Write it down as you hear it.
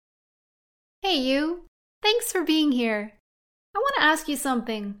Hey you! Thanks for being here. I want to ask you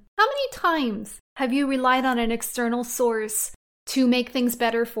something. How many times have you relied on an external source to make things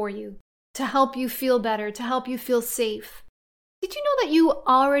better for you, to help you feel better, to help you feel safe? Did you know that you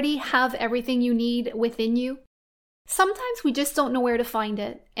already have everything you need within you? Sometimes we just don't know where to find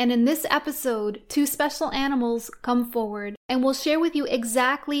it. And in this episode, two special animals come forward and will share with you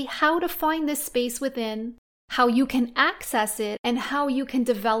exactly how to find this space within, how you can access it, and how you can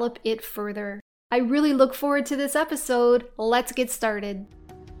develop it further. I really look forward to this episode. Let's get started.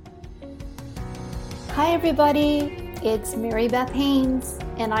 Hi everybody, it's Mary Beth Haynes,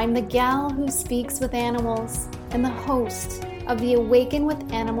 and I'm the gal who speaks with animals and the host of the Awaken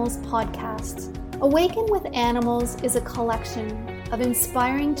with Animals podcast. Awaken with Animals is a collection of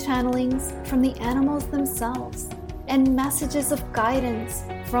inspiring channelings from the animals themselves and messages of guidance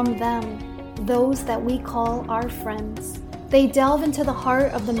from them, those that we call our friends. They delve into the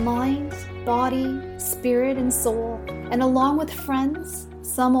heart of the mind, body, spirit, and soul, and along with friends,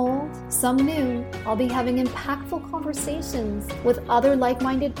 some old, some new, I'll be having impactful conversations with other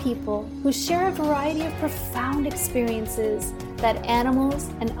like-minded people who share a variety of profound experiences that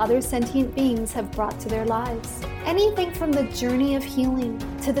animals and other sentient beings have brought to their lives. Anything from the journey of healing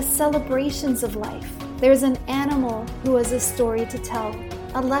to the celebrations of life. There's an animal who has a story to tell,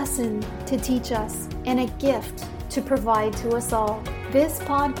 a lesson to teach us, and a gift to provide to us all. This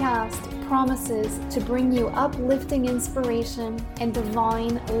podcast promises to bring you uplifting inspiration and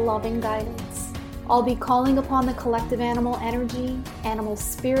divine loving guidance. I'll be calling upon the collective animal energy, animal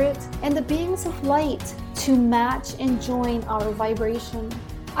spirit, and the beings of light to match and join our vibration.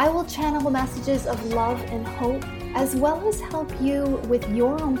 I will channel messages of love and hope, as well as help you with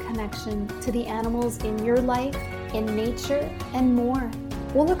your own connection to the animals in your life, in nature, and more.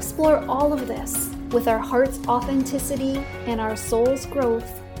 We'll explore all of this with our heart's authenticity and our soul's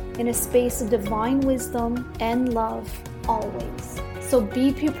growth in a space of divine wisdom and love always. So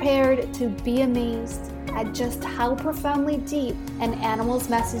be prepared to be amazed at just how profoundly deep an animal's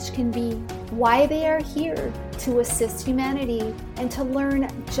message can be, why they are here to assist humanity, and to learn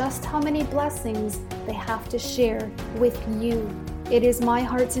just how many blessings they have to share with you. It is my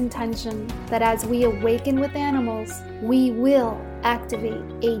heart's intention that as we awaken with animals, we will activate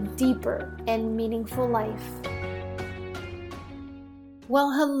a deeper and meaningful life.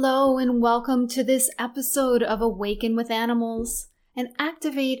 Well, hello and welcome to this episode of Awaken with Animals and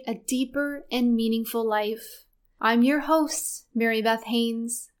Activate a Deeper and Meaningful Life. I'm your host, Mary Beth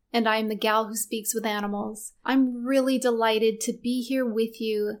Haynes, and I'm the gal who speaks with animals. I'm really delighted to be here with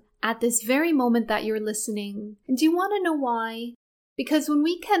you at this very moment that you're listening. And do you want to know why? Because when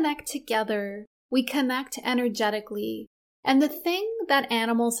we connect together, we connect energetically. And the thing that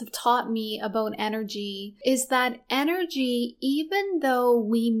animals have taught me about energy is that energy, even though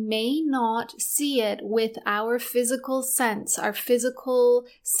we may not see it with our physical sense of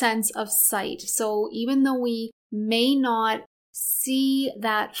sight, so even though we may not see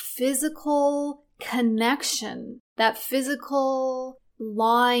that physical connection, that physical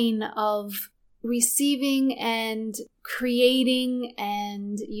line of receiving and creating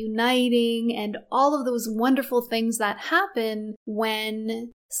and uniting and all of those wonderful things that happen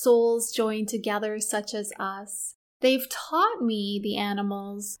when souls join together such as us. They've taught me, the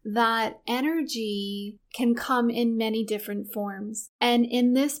animals, that energy can come in many different forms. And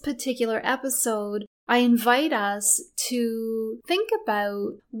in this particular episode, I invite us to think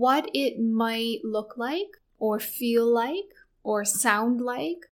about what it might look like or feel like or sound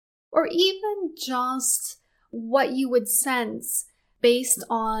like, or even just what you would sense based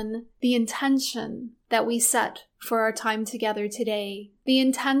on the intention that we set for our time together today. The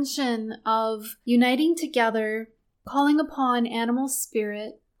intention of uniting together, calling upon animal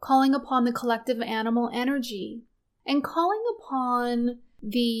spirit, calling upon the collective animal energy, and calling upon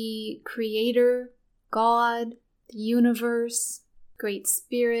the Creator, God, the universe, Great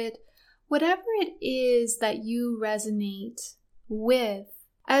Spirit, whatever it is that you resonate with,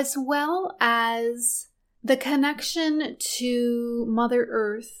 as well as the connection to Mother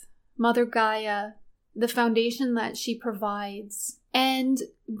Earth, Mother Gaia, the foundation that she provides, and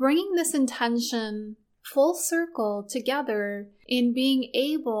bringing this intention full circle together in being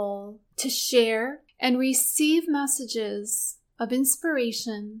able to share and receive messages of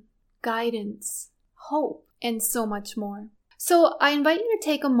inspiration, guidance, hope, and so much more. So I invite you to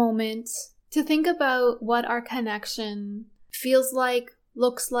take a moment to think about what our connection feels like,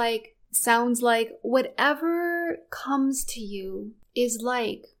 looks like, sounds like, whatever comes to you is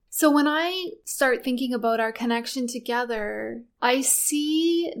like. So when I start thinking about our connection together, I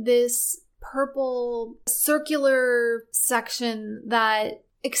see this purple circular section that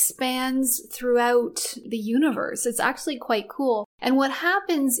expands throughout the universe. It's actually quite cool. And what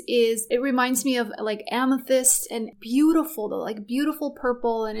happens is it reminds me of like amethyst and beautiful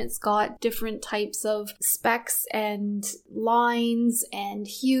purple, and it's got different types of specks and lines and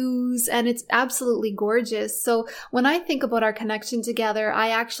hues, and it's absolutely gorgeous. So when I think about our connection together, I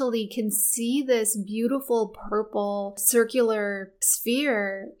actually can see this beautiful purple circular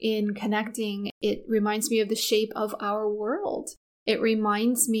sphere in connecting. It reminds me of the shape of our world. It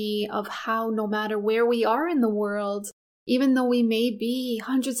reminds me of how no matter where we are in the world, even though we may be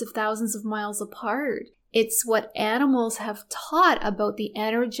hundreds of thousands of miles apart, it's what animals have taught about the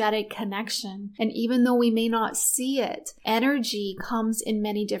energetic connection. And even though we may not see it, energy comes in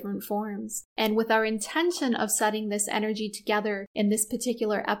many different forms. And with our intention of setting this energy together in this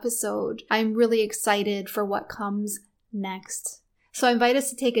particular episode, I'm really excited for what comes next. So I invite us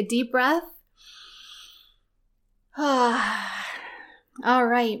to take a deep breath. All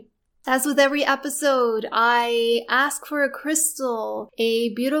right. As with every episode, I ask for a crystal,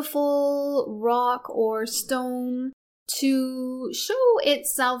 a beautiful rock or stone to show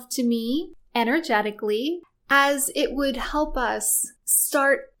itself to me energetically, as it would help us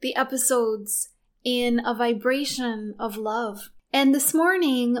start the episodes in a vibration of love. And this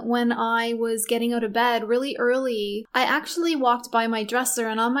morning, when I was getting out of bed really early, I actually walked by my dresser,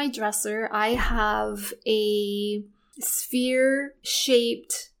 and on my dresser, I have a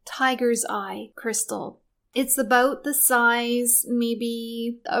sphere-shaped tiger's eye crystal. It's about the size,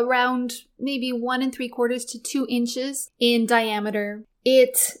 maybe around 1 3/4 to 2 inches in diameter.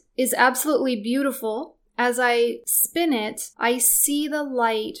 It is absolutely beautiful. As I spin it, I see the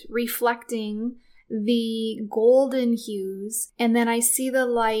light reflecting the golden hues, and then I see the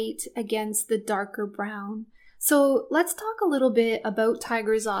light against the darker brown. So let's talk a little bit about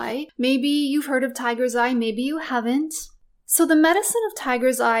tiger's eye. Maybe you've heard of tiger's eye, maybe you haven't. So the medicine of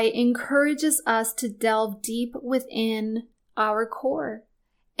tiger's eye encourages us to delve deep within our core,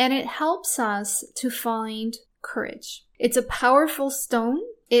 and it helps us to find courage. It's a powerful stone.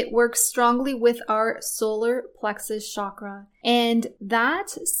 It works strongly with our solar plexus chakra, and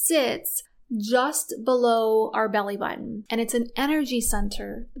that sits just below our belly button. And it's an energy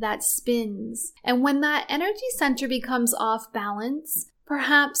center that spins. And when that energy center becomes off balance,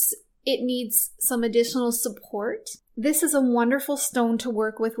 perhaps it needs some additional support. This is a wonderful stone to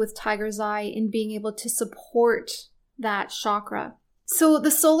work with tiger's eye in being able to support that chakra. So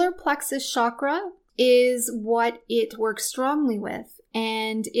the solar plexus chakra is what it works strongly with,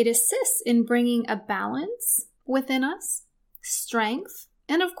 and it assists in bringing a balance within us, strength,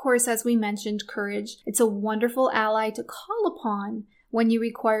 and of course, as we mentioned, courage. It's a wonderful ally to call upon when you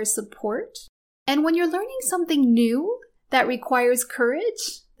require support. And when you're learning something new that requires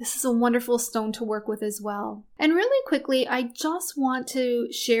courage, this is a wonderful stone to work with as well. And really quickly, I just want to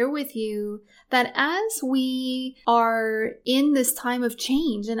share with you that as we are in this time of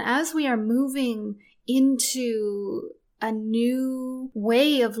change, and as we are moving into a new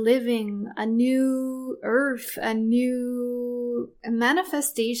way of living, a new earth, a new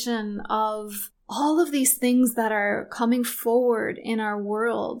manifestation of all of these things that are coming forward in our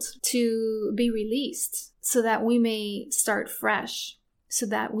world to be released so that we may start fresh, so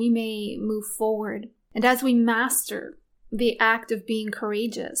that we may move forward. And as we master the act of being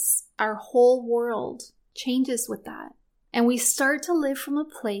courageous, our whole world changes with that. And we start to live from a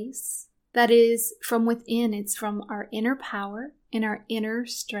place that is from within. It's from our inner power and our inner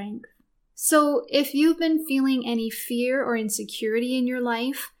strength. So if you've been feeling any fear or insecurity in your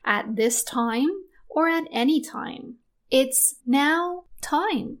life at this time or at any time, it's now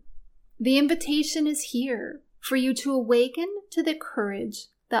time. The invitation is here for you to awaken to the courage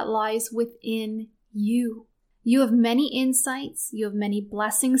that lies within you. You have many insights, you have many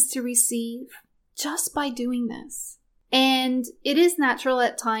blessings to receive just by doing this. And it is natural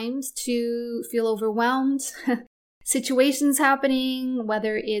at times to feel overwhelmed. Situations happening,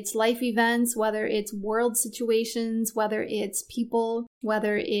 whether it's life events, whether it's world situations, whether it's people,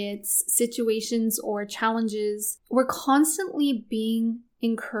 whether it's situations or challenges, we're constantly being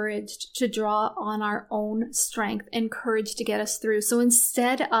encouraged to draw on our own strength and courage to get us through. So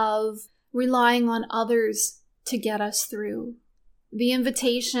instead of relying on others to get us through, the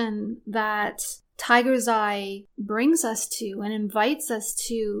invitation that tiger's eye brings us to and invites us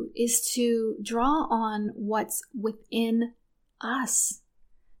to is to draw on what's within us,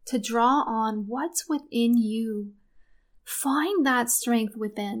 to draw on what's within you. Find that strength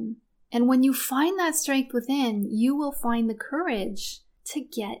within. And when you find that strength within, you will find the courage to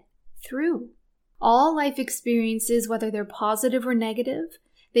get through. All life experiences, whether they're positive or negative,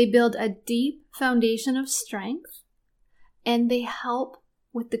 they build a deep foundation of strength, and they help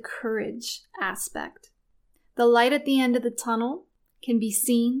with the courage aspect. The light at the end of the tunnel can be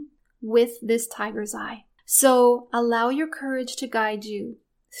seen with this tiger's eye. So allow your courage to guide you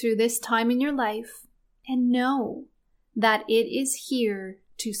through this time in your life and know that it is here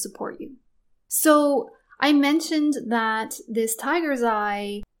to support you. So I mentioned that this tiger's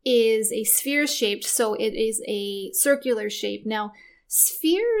eye is a sphere shaped, so it is a circular shape. Now,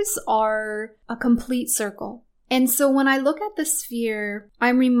 spheres are a complete circle. And so when I look at the sphere,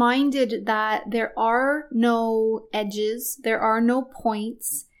 I'm reminded that there are no edges, there are no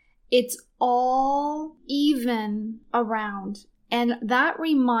points. It's all even around. And that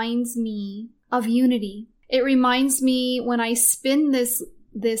reminds me of unity. It reminds me when I spin this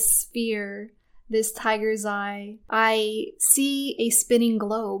sphere, this tiger's eye, I see a spinning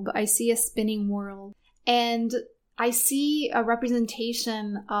globe. I see a spinning world. And I see a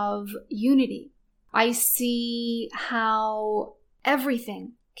representation of unity. I see how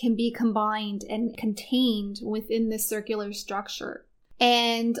everything can be combined and contained within this circular structure.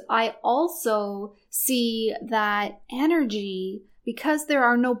 And I also see that energy, because there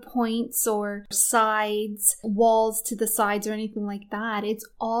are no points or sides, walls to the sides or anything like that, it's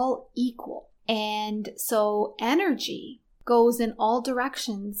all equal. And so energy goes in all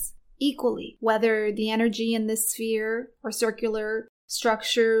directions equally, whether the energy in this sphere or circular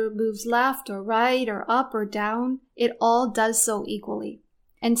structure moves left or right or up or down, it all does so equally.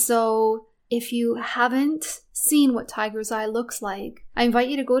 And so if you haven't seen what tiger's eye looks like, I invite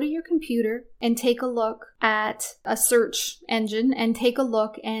you to go to your computer and take a look at a search engine and take a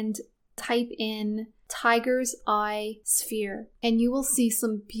look and type in tiger's eye sphere. And you will see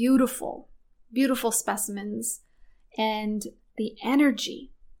some beautiful, beautiful specimens and the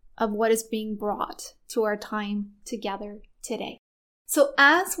energy of what is being brought to our time together today. So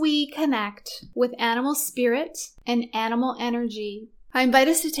as we connect with animal spirit and animal energy, I invite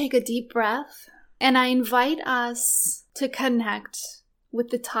us to take a deep breath, and I invite us to connect with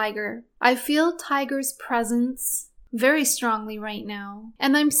the tiger. I feel tiger's presence very strongly right now,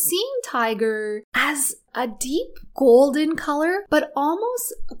 and I'm seeing tiger as a deep golden color, but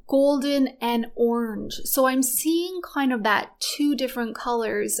almost golden and orange. So I'm seeing kind of that two different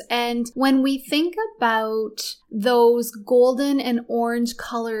colors. And when we think about those golden and orange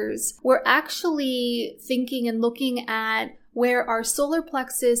colors, we're actually thinking and looking at where our solar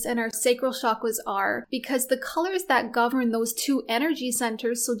plexus and our sacral chakras are, because the colors that govern those two energy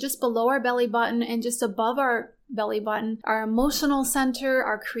centers, so just below our belly button and just above our belly button, our emotional center,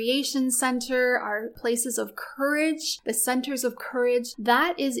 our creation center, our places of courage, the centers of courage,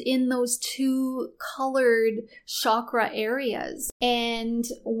 that is in those two colored chakra areas. And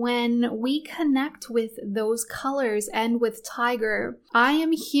when we connect with those colors and with tiger, I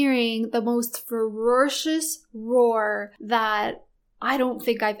am hearing the most ferocious roar that I don't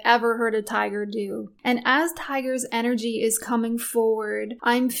think I've ever heard a tiger do. And as tiger's energy is coming forward,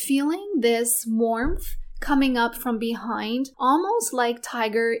 I'm feeling this warmth coming up from behind, almost like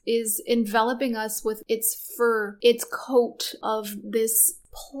tiger is enveloping us with its fur, its coat of this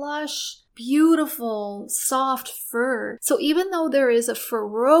plush, beautiful, soft fur. So even though there is a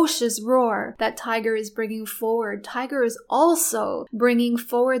ferocious roar that tiger is bringing forward, tiger is also bringing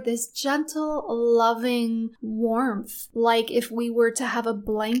forward this gentle, loving warmth, like if we were to have a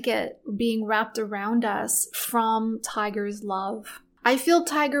blanket being wrapped around us from tiger's love. I feel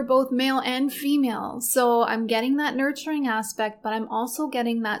tiger both male and female, so I'm getting that nurturing aspect, but I'm also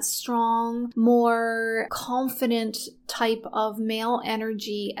getting that strong, more confident type of male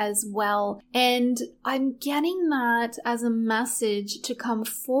energy as well. And I'm getting that as a message to come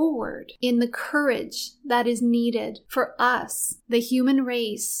forward in the courage that is needed for us, the human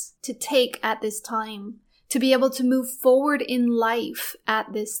race, to take at this time, to be able to move forward in life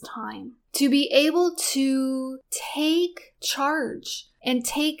at this time, to be able to take charge and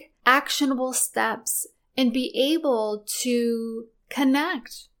take actionable steps and be able to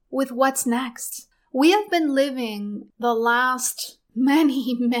connect with what's next. We have been living the last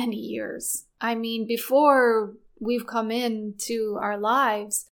many, many years. I mean, before we've come into our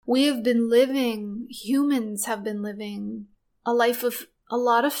lives, we have been living, humans have been living a life of a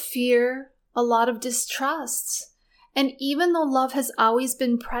lot of fear, a lot of distrust. And even though love has always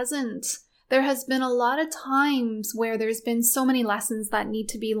been present, there has been a lot of times where there's been so many lessons that need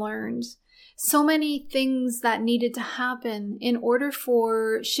to be learned, so many things that needed to happen in order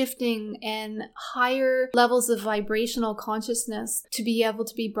for shifting and higher levels of vibrational consciousness to be able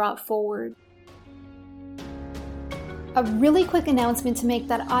to be brought forward. A really quick announcement to make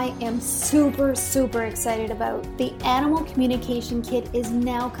that I am super excited about. The Animal Communication Kit is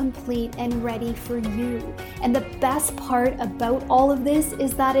now complete and ready for you. And the best part about all of this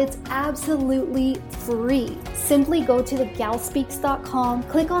is that it's absolutely free. Simply go to thegalspeaks.com,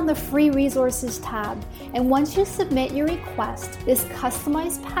 click on the free resources tab, and once you submit your request, this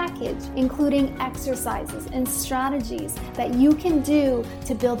customized package, including exercises and strategies that you can do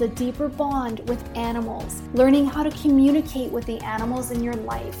to build a deeper bond with animals, learning how to communicate with the animals in your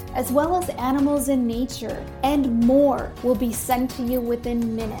life, as well as animals in nature, and more will be sent to you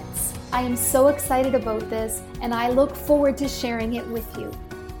within minutes. I am so excited about this, and I look forward to sharing it with you.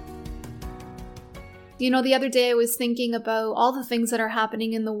 The other day I was thinking about all the things that are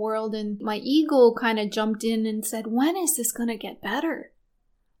happening in the world, and my ego kind of jumped in and said, when is this going to get better?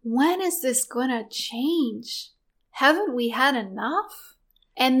 When is this going to change? Haven't we had enough?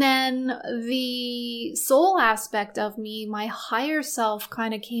 And then the soul aspect of me, my higher self,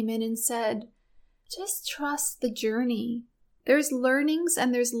 kind of came in and said, just trust the journey. There's learnings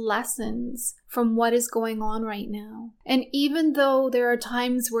and there's lessons from what is going on right now. And even though there are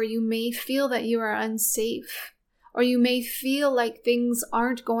times where you may feel that you are unsafe, or you may feel like things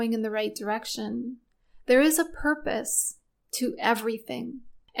aren't going in the right direction, there is a purpose to everything.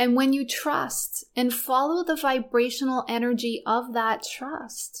 And when you trust and follow the vibrational energy of that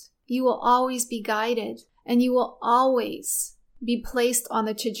trust, you will always be guided, and you will always be placed on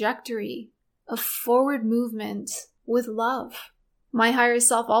the trajectory of forward movement with love. My higher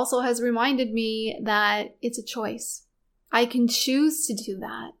self also has reminded me that it's a choice. I can choose to do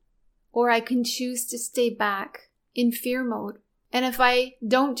that, or I can choose to stay back in fear mode. And if I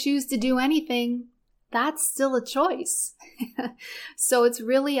don't choose to do anything, that's still a choice. So it's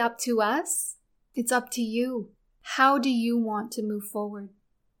really up to us. It's up to you. How do you want to move forward?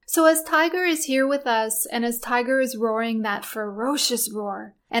 So as Tiger is here with us, and as Tiger is roaring that ferocious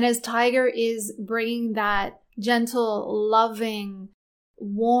roar, and as Tiger is bringing that gentle, loving,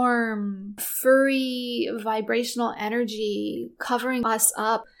 warm, furry, vibrational energy covering us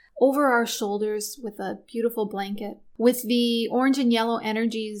up over our shoulders with a beautiful blanket, with the orange and yellow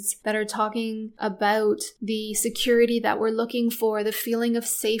energies that are talking about the security that we're looking for, the feeling of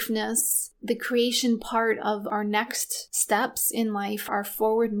safeness, the creation part of our next steps in life, our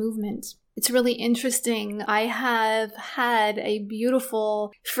forward movement. It's really interesting. I have had a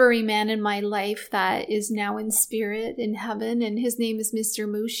beautiful furry man in my life that is now in spirit in heaven, and his name is Mr.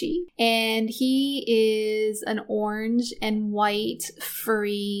 Mushi. And he is an orange and white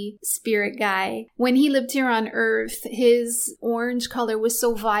furry spirit guy. When he lived here on Earth, his orange color was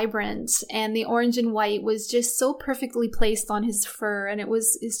so vibrant, and the orange and white was just so perfectly placed on his fur, and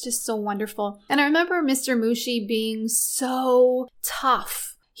it's just so wonderful. And I remember Mr. Mushi being so tough.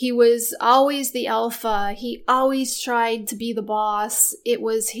 He was always the alpha. He always tried to be the boss. It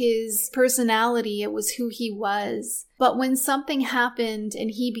was his personality. It was who he was. But when something happened and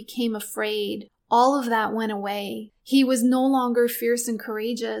he became afraid, all of that went away. He was no longer fierce and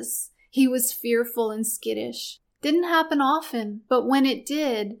courageous. He was fearful and skittish. Didn't happen often, but when it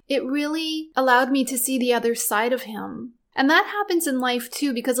did, it really allowed me to see the other side of him. And that happens in life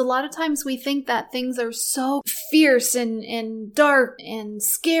too, because a lot of times we think that things are so fierce and dark and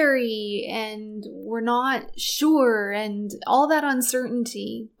scary, and we're not sure, and all that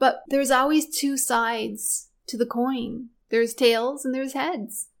uncertainty. But there's always two sides to the coin. There's tails and there's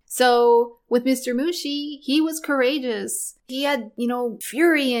heads. So with Mr. Mushi, he was courageous. He had,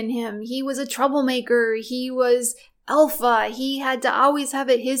 fury in him. He was a troublemaker. He was alpha. He had to always have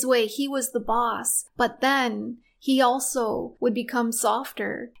it his way. He was the boss. But then he also would become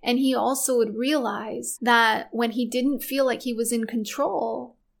softer, and he also would realize that when he didn't feel like he was in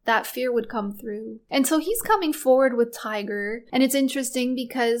control, that fear would come through. And so he's coming forward with Tiger, and it's interesting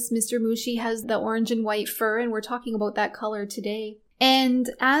because Mr. Mushi has the orange and white fur, and we're talking about that color today. And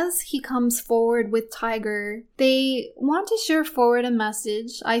as he comes forward with Tiger, they want to share forward a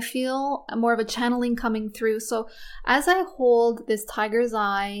message. I feel more of a channeling coming through. So as I hold this tiger's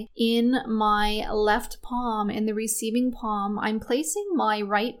eye in my left palm, in the receiving palm, I'm placing my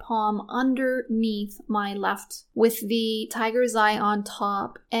right palm underneath my left with the tiger's eye on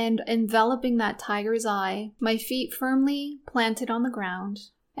top and enveloping that tiger's eye, my feet firmly planted on the ground.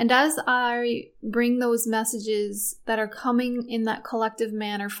 And as I bring those messages that are coming in that collective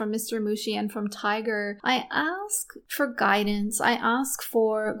manner from Mr. Mushi and from Tiger, I ask for guidance. I ask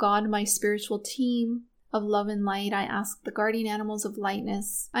for God, my spiritual team of love and light. I ask the guardian animals of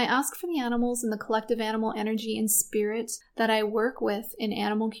lightness. I ask for the animals and the collective animal energy and spirit that I work with in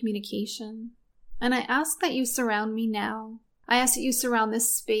animal communication. And I ask that you surround me now. I ask that you surround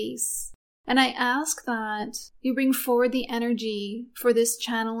this space And I ask that you bring forward the energy for this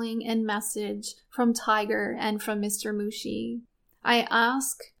channeling and message from Tiger and from Mr. Mushi. I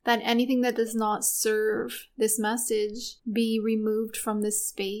ask that anything that does not serve this message be removed from this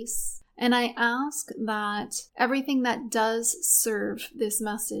space. And I ask that everything that does serve this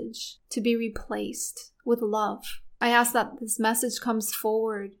message to be replaced with love. I ask that this message comes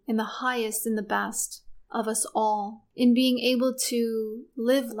forward in the highest and the best of us all, in being able to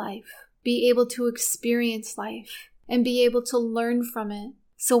live life, be able to experience life, and be able to learn from it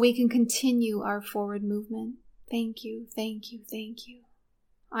so we can continue our forward movement. Thank you, thank you, thank you.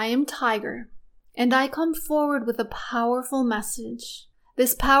 I am Tiger, and I come forward with a powerful message.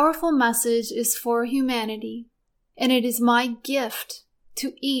 This powerful message is for humanity, and it is my gift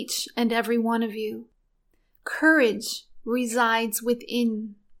to each and every one of you. Courage resides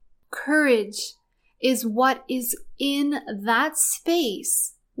within. Courage is what is in that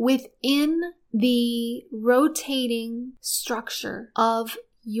space within the rotating structure of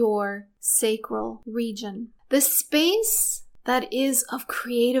your sacral region. The space that is of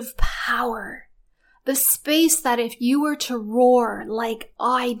creative power. The space that if you were to roar like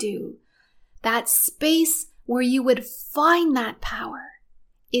I do, that space where you would find that power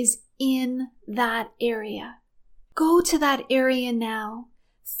is in that area. Go to that area now.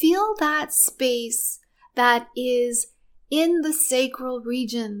 Feel that space that is in the sacral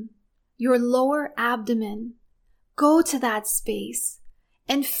region, your lower abdomen. Go to that space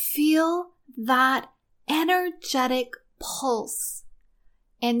and feel that energetic pulse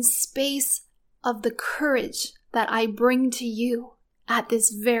and space of the courage that I bring to you at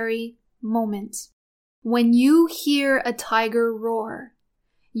this very moment. When you hear a tiger roar,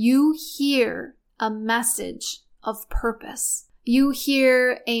 you hear a message of purpose. You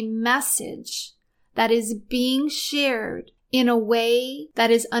hear a message that is being shared in a way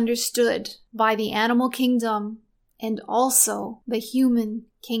that is understood by the animal kingdom and also the human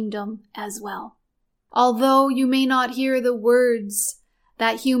kingdom as well. Although you may not hear the words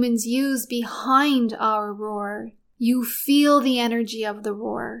that humans use behind our roar, you feel the energy of the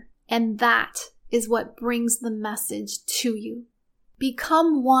roar, and that is what brings the message to you.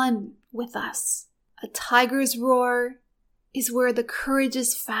 Become one with us. A tiger's roar is where the courage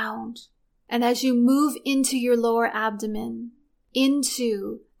is found. And as you move into your lower abdomen,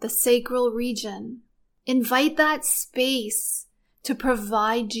 into the sacral region, invite that space to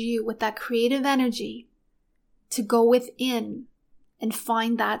provide you with that creative energy to go within and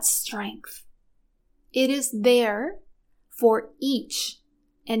find that strength. It is there for each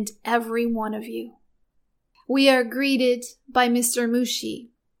and every one of you. We are greeted by Mr. Mushi,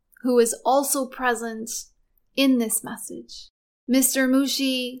 who is also present in this message. Mr.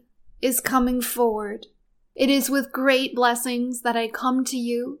 Mushi is coming forward. It is with great blessings that I come to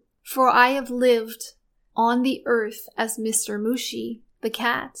you, for I have lived on the earth as Mr. Mushi, the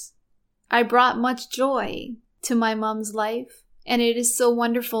cat. I brought much joy to my mom's life, and it is so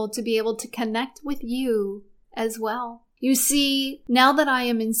wonderful to be able to connect with you as well. You see, now that I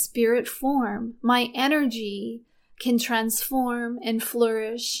am in spirit form, my energy can transform and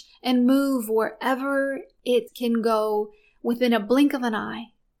flourish and move wherever it can go within a blink of an eye.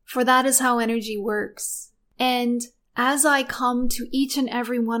 For that is how energy works. And as I come to each and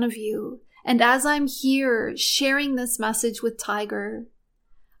every one of you, and as I'm here sharing this message with Tiger,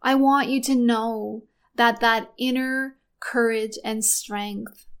 I want you to know that that inner courage and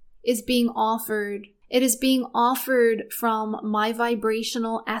strength is being offered. It is being offered from my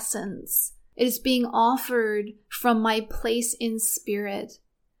vibrational essence. It is being offered from my place in spirit.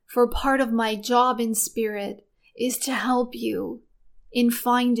 For part of my job in spirit is to help you in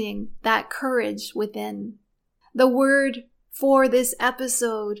finding that courage within. The word for this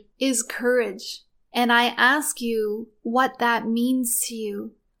episode is courage. And I ask you what that means to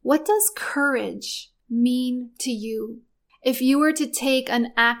you. What does courage mean to you? If you were to take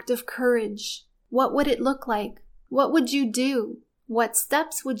an act of courage, what would it look like? What would you do? What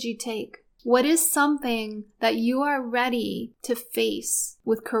steps would you take? What is something that you are ready to face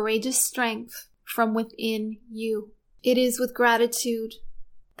with courageous strength from within you? It is with gratitude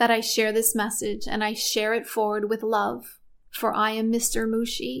that I share this message, and I share it forward with love, for I am Mr.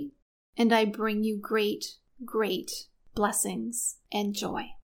 Mushi, and I bring you great, great blessings and joy.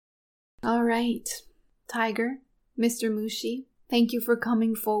 All right, Tiger, Mr. Mushi, thank you for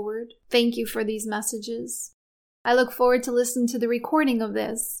coming forward. Thank you for these messages. I look forward to listening to the recording of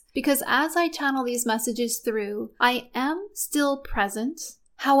this, because as I channel these messages through, I am still present.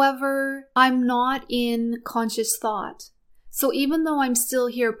 However, I'm not in conscious thought. So even though I'm still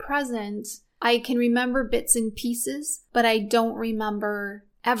here present, I can remember bits and pieces, but I don't remember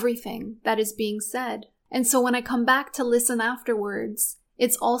everything that is being said. And so when I come back to listen afterwards,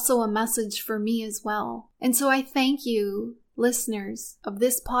 it's also a message for me as well. And so I thank you, listeners of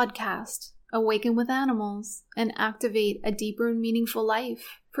this podcast, Awaken with Animals and Activate a Deeper and Meaningful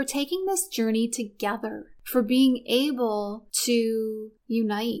Life, for taking this journey together, for being able to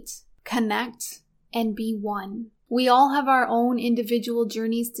unite, connect, and be one. We all have our own individual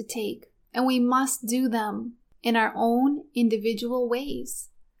journeys to take, and we must do them in our own individual ways.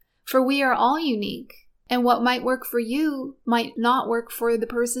 For we are all unique, and what might work for you might not work for the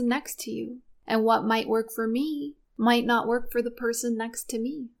person next to you, and what might work for me might not work for the person next to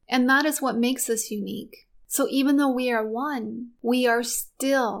me. And that is what makes us unique. So even though we are one, we are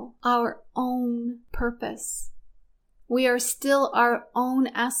still our own purpose. We are still our own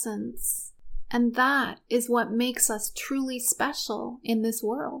essence. And that is what makes us truly special in this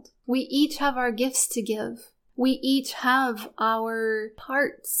world. We each have our gifts to give. We each have our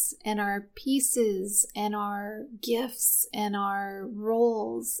parts and our pieces and our gifts and our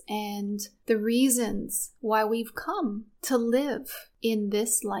roles and the reasons why we've come to live in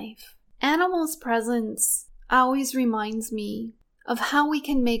this life. Animals' presence always reminds me of how we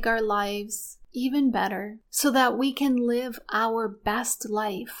can make our lives even better so that we can live our best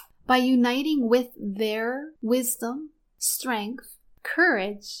life by uniting with their wisdom, strength,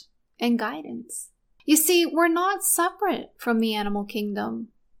 courage, and guidance. You see, we're not separate from the animal kingdom.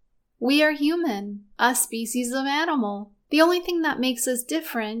 We are human, a species of animal. The only thing that makes us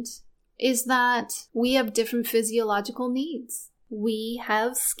different is that we have different physiological needs. We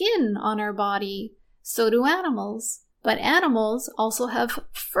have skin on our body, so do animals. But animals also have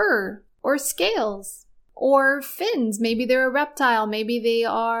fur or scales or fins. Maybe they're a reptile, maybe they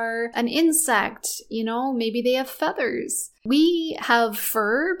are an insect, maybe they have feathers. We have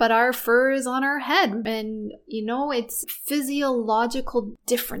fur, but our fur is on our head. And, it's physiological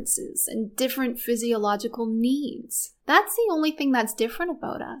differences and different physiological needs. That's the only thing that's different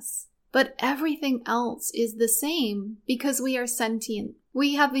about us. But everything else is the same because we are sentient.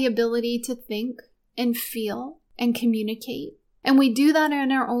 We have the ability to think and feel and communicate. And we do that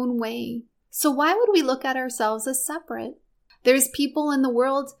in our own way. So why would we look at ourselves as separate? There's people in the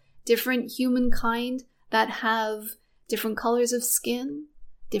world, different humankind, that have different colors of skin,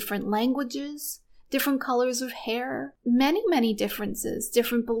 different languages, different colors of hair, many, many differences,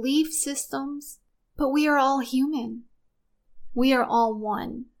 different belief systems. But we are all human. We are all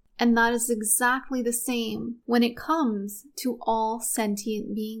one. And that is exactly the same when it comes to all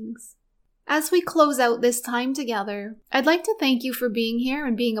sentient beings. As we close out this time together, I'd like to thank you for being here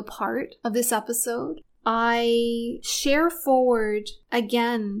and being a part of this episode. I share forward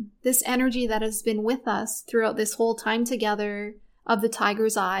again this energy that has been with us throughout this whole time together of the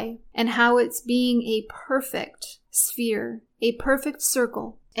tiger's eye and how it's being a perfect sphere, a perfect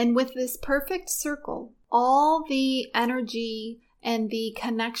circle. And with this perfect circle, all the energy and the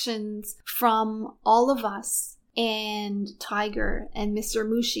connections from all of us and Tiger and Mr.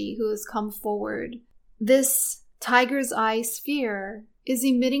 Mushi who has come forward. This tiger's eye sphere is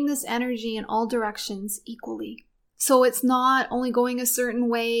emitting this energy in all directions equally. So it's not only going a certain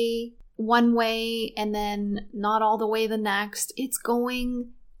way, one way, and then not all the way the next. It's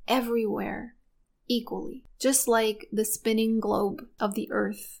going everywhere equally, just like the spinning globe of the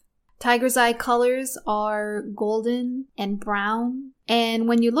earth. Tiger's eye colors are golden and brown. And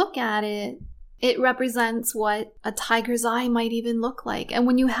when you look at it, it represents what a tiger's eye might even look like. And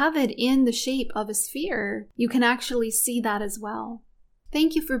when you have it in the shape of a sphere, you can actually see that as well.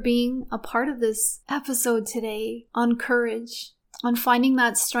 Thank you for being a part of this episode today on courage, on finding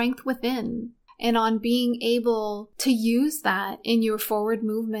that strength within, and on being able to use that in your forward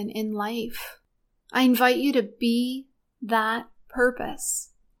movement in life. I invite you to be that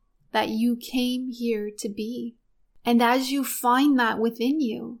purpose that you came here to be. And as you find that within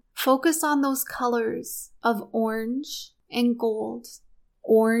you, focus on those colors of orange and gold,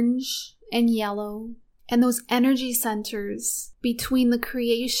 orange and yellow, and those energy centers between the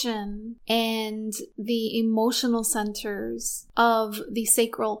creation and the emotional centers of the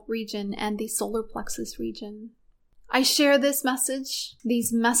sacral region and the solar plexus region. I share this message,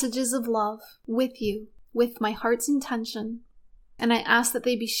 these messages of love with you, with my heart's intention, and I ask that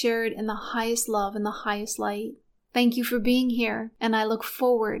they be shared in the highest love and the highest light. Thank you for being here, and I look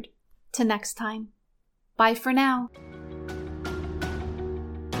forward to next time. Bye for now.